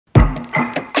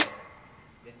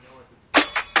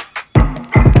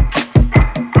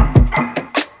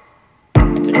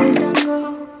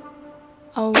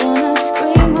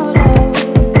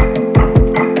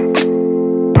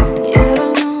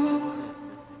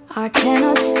I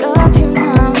cannot stop you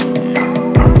now,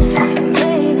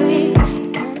 baby.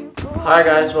 Hi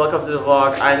guys, welcome to the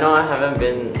vlog. I know I haven't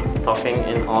been talking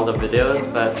in all the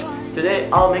videos, but today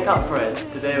I'll make up for it.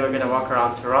 Today we're gonna walk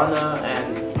around Toronto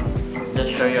and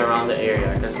just show you around the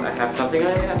area because I have something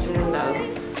I have to do that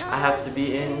I have to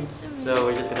be in, so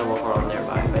we're just gonna walk around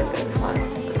nearby, but it's gonna be fun.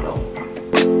 Let's go.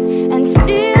 And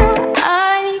still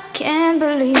I can't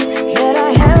believe that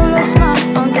I have lost my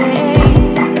own game.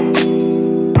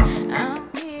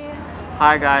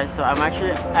 Hi guys, so I'm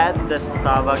actually at the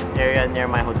Starbucks area near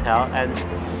my hotel, and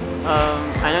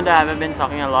I know that I haven't been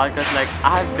talking a lot because like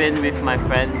I've been with my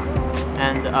friends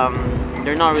and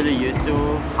they're not really used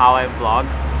to how I vlog,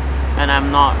 and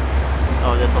I'm not.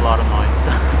 Oh, there's a lot of noise.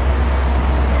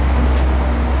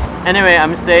 Anyway,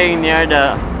 I'm staying near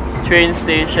the train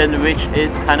station, which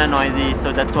is kind of noisy,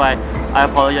 so that's why I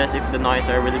apologize if the noise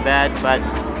are really bad. But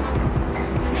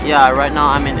yeah, right now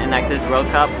I'm in Enactus World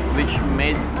Cup, which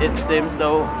made it seem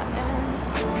so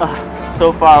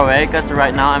far away because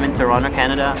right now I'm in Toronto,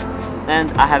 Canada,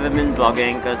 and I haven't been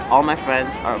vlogging because all my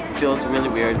friends feels really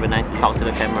weird when I talk to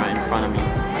the camera in front of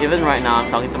me. Even right now I'm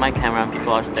talking to my camera and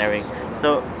people are staring,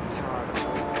 so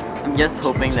I'm just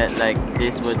hoping that like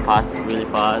this would pass really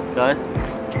fast because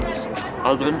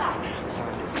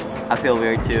I feel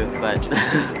weird too, but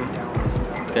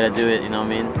gotta do it, you know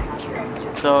what I mean?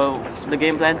 So the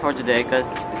game plan for today, because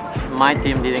my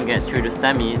team didn't get through the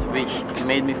semis, which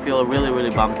made me feel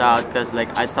really bummed out because like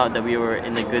I thought that we were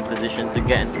in a good position to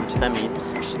get into the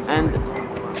semis, and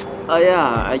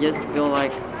yeah, I just feel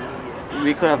like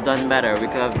we could have done better. We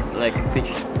could have like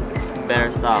pitched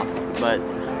better stuff, but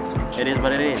it is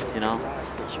what it is, you know.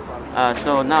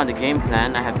 So now the game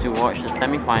plan, I have to watch the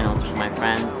semi-finals with my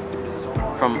friends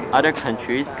from other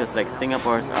countries because like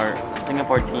Singapore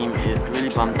team is really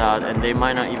bummed out and they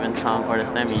might not even come for the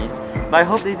semis, but I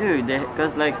hope they do,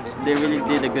 because like they really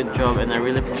did a good job, and I'm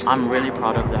really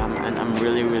proud of them, and I'm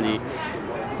really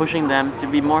pushing them to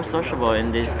be more sociable in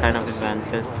this kind of event,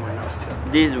 because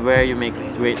this is where you make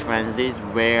great friends. This is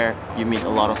where you meet a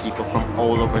lot of people from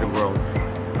all over the world.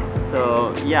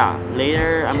 So yeah,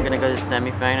 later I'm gonna go to the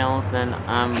semi-finals, then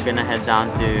I'm gonna head down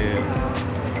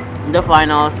to the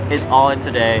finals. It's all in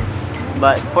today,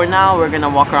 but for now we're gonna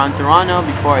walk around Toronto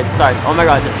before it starts. Oh my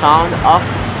god, the sound of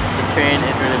the train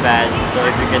is really bad, so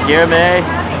if you can hear me,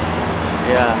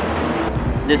 yeah.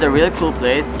 There's a really cool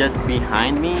place just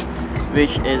behind me,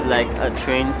 which is like a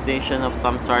train station of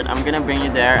some sort. I'm gonna bring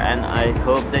you there, and I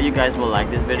hope that you guys will like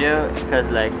this video because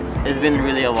like it's been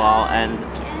really a while and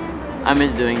I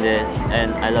miss doing this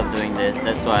and I love doing this.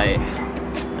 That's why,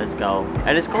 let's go.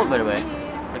 And it's cold, by the way.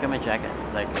 Look at my jacket.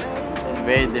 Like, it's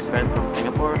very different from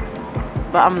Singapore,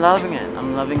 but I'm loving it.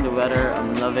 I'm loving the weather.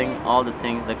 I'm loving all the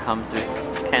things that comes with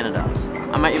Canada.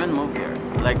 I might even move here.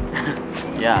 Like,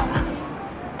 yeah.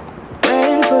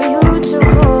 Waiting for you to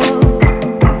call,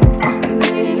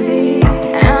 baby.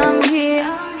 I'm here.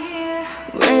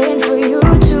 Waiting for you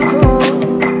to call.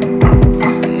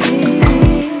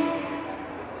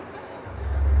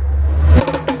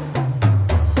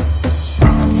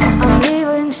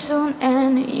 Soon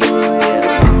and you will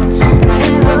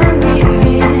never meet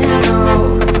me, no.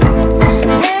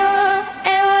 Never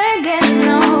ever again,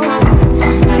 no.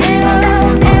 Never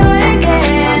ever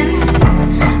again.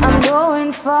 I'm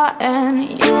going far and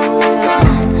you will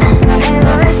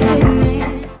never see me.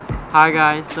 Hi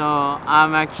guys, so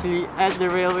I'm actually at the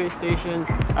railway station.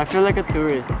 I feel like a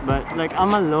tourist, but like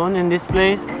I'm alone in this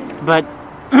place, but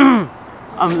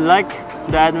I'm like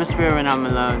the atmosphere when I'm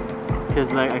alone,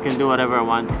 because like I can do whatever I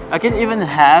want. I can even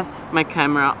have my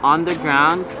camera on the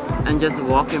ground and just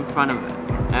walk in front of it,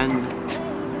 and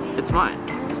it's fine.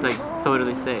 It's like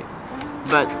totally safe.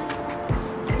 But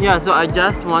yeah, so I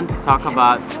just want to talk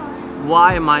about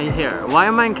why am I here? Why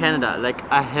am I in Canada? Like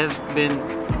I have been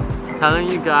telling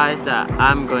you guys that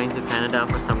I'm going to Canada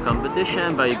for some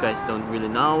competition, but you guys don't really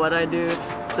know what I do.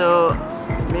 So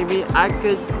maybe I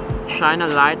could shine a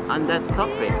light on that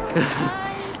topic.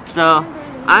 So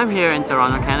I'm here in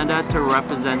Toronto, Canada to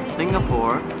represent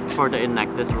Singapore for the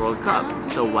Enactus World Cup.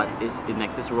 So what is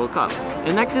Enactus World Cup?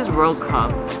 Enactus World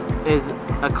Cup is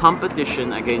a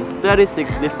competition against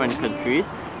 36 different countries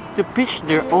to pitch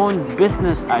their own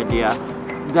business idea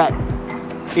that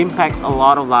impacts a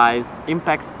lot of lives,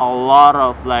 impacts a lot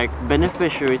of like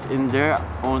beneficiaries in their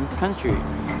own country.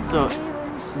 So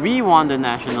we won the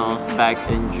nationals back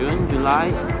in June,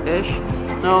 July-ish.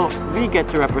 So we get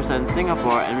to represent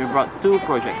Singapore, and we brought two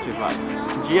projects with us,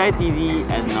 GITV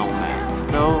and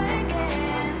Nomad. So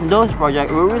those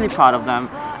projects, we're really proud of them,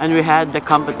 and we had the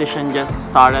competition just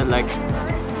started like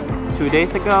 2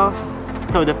 days ago.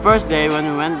 So the first day when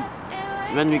we went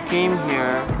when we came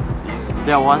here,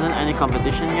 there wasn't any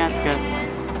competition yet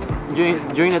because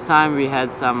during the time we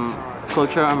had some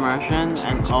cultural immersion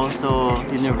and also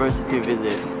university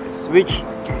visit, which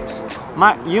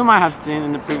you might have seen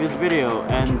in the previous video.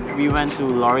 And we went to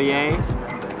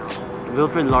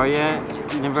Wilfrid Laurier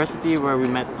University, where we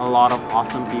met a lot of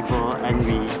awesome people, and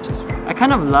I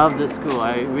kind of loved that school.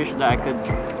 I wish that I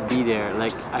could be there.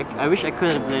 Like I wish I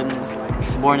could have been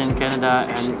born in Canada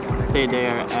and stay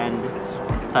there and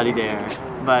study there,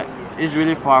 but it's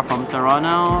really far from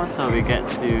Toronto, so we get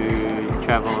to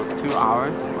travel 2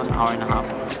 hours, 1 hour and a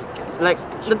half. Like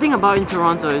the thing about in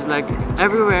Toronto is like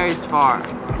everywhere is far.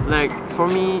 Like for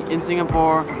me in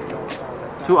Singapore,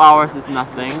 2 hours is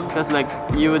nothing, because like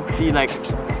you would see like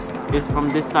it's from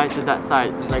this side to that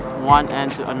side, like one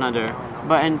end to another.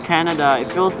 But in Canada,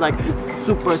 it feels like it's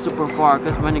super far,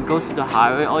 because when it goes to the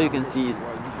highway, all you can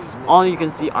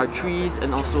see are trees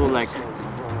and also like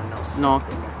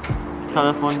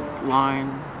telephone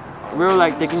line. We were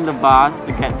like taking the bus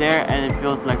to get there, and it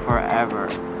feels like forever.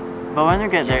 But when you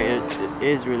get there, it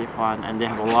is really fun, and they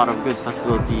have a lot of good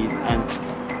facilities,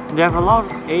 and they have a lot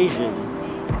of Asians.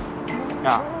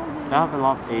 Yeah, they have a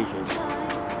lot of Asians.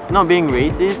 It's not being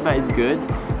racist, but it's good,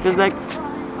 because like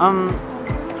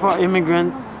for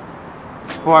immigrants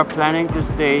who are planning to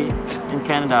stay in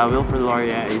Canada, Wilfrid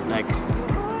Laurier is like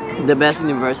the best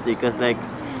university, because like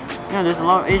there's a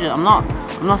lot of Asians.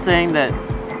 I'm not saying that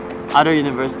other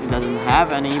university doesn't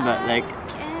have any, but like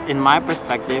in my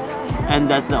perspective, and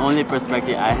that's the only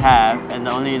perspective I have and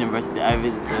the only university I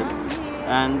visited,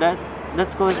 and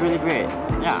that school is really great.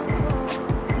 Yeah,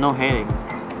 no hating.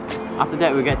 After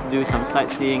that, we get to do some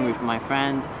sightseeing with my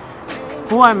friend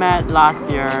who I met last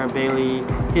year, Bailey.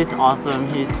 He's awesome.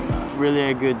 He's really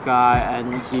a good guy,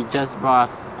 and he just brought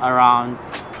us around.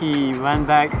 He went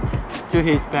back to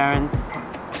his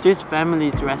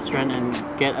family's restaurant and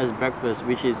get us breakfast,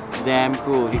 which is damn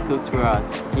cool. He cooked for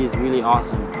us. He's really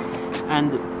awesome.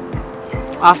 And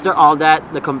after all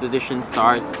that, the competition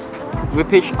starts. We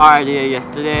pitched our idea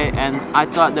yesterday, and I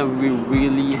thought that we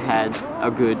really had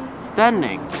a good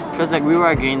standing, because like we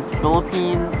were against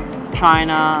Philippines,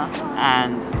 China,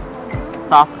 and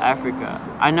South Africa.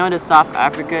 I know that South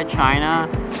Africa, China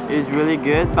is really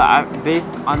good, but based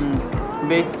on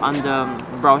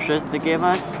the brochures they gave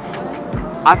us,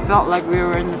 I felt like we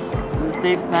were in the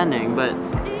safe standing. But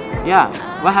yeah,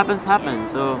 what happens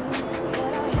happens. So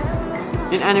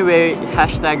in any way,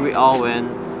 hashtag we all win.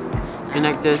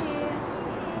 Enactus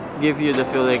give you the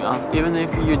feeling of, even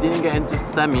if you didn't get into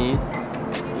semis,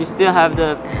 you still have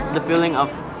the feeling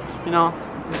of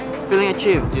feeling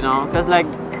achieved, because like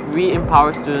we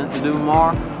empower students to do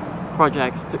more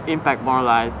projects to impact more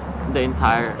lives in the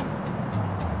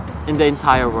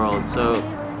entire world. So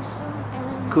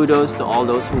kudos to all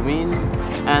those who win,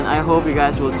 and I hope you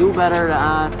guys will do better than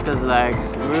us, because like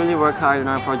we really work hard in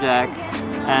our project,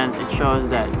 and it shows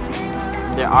that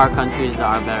there are countries that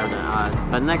are better than us.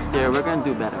 But next year we're gonna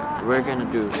do better. We're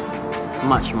gonna do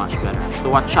much better. So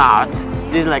watch out.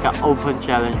 This is like an open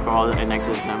challenge for all the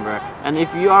Enactus members. And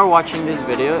if you are watching this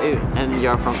video and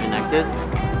you're from Enactus,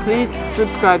 please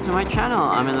subscribe to my channel.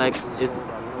 I mean, like it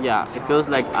feels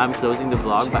like I'm closing the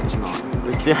vlog, but it's not.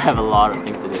 We still have a lot of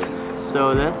things to do.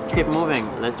 So let's keep moving.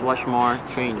 Let's watch more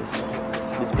trains.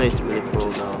 This place is really cool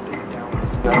though.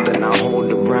 Nothing I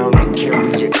hold around and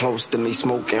carry it close to me,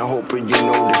 smoking, hoping you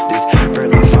notice this.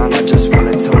 Barely fine, I just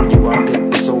wanna tell you I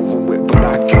think it's over with, but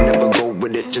I can never go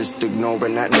with it, just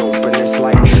ignoring that dope. And it's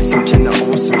like searching to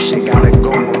own some shit, gotta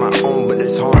go on my own, but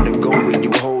it's hard to go when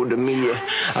you holding me. Yeah,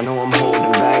 I know I'm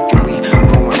holding back, and we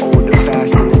growing older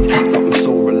fast, and it's something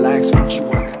so relaxed with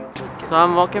you. So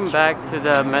I'm walking back to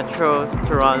the Metro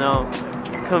Toronto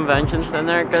Convention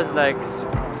Center, because like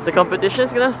the competition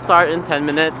is gonna start in 10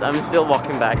 minutes. I'm still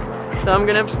walking back, so I'm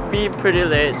gonna be pretty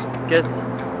late, because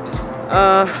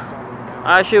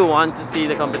I actually want to see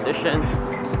the competition,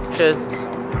 because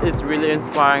it's really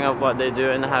inspiring of what they do,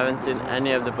 and I haven't seen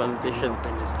any of the competition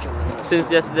since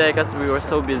yesterday, because we were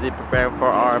so busy preparing for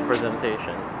our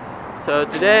presentation. So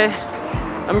today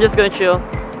I'm just gonna chill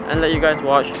and let you guys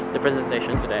watch the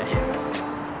presentation today.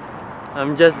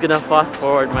 I'm just gonna fast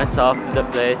forward myself to the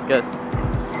place, because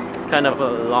it's kind of a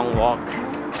long walk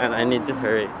and I need to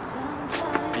hurry.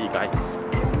 See you guys.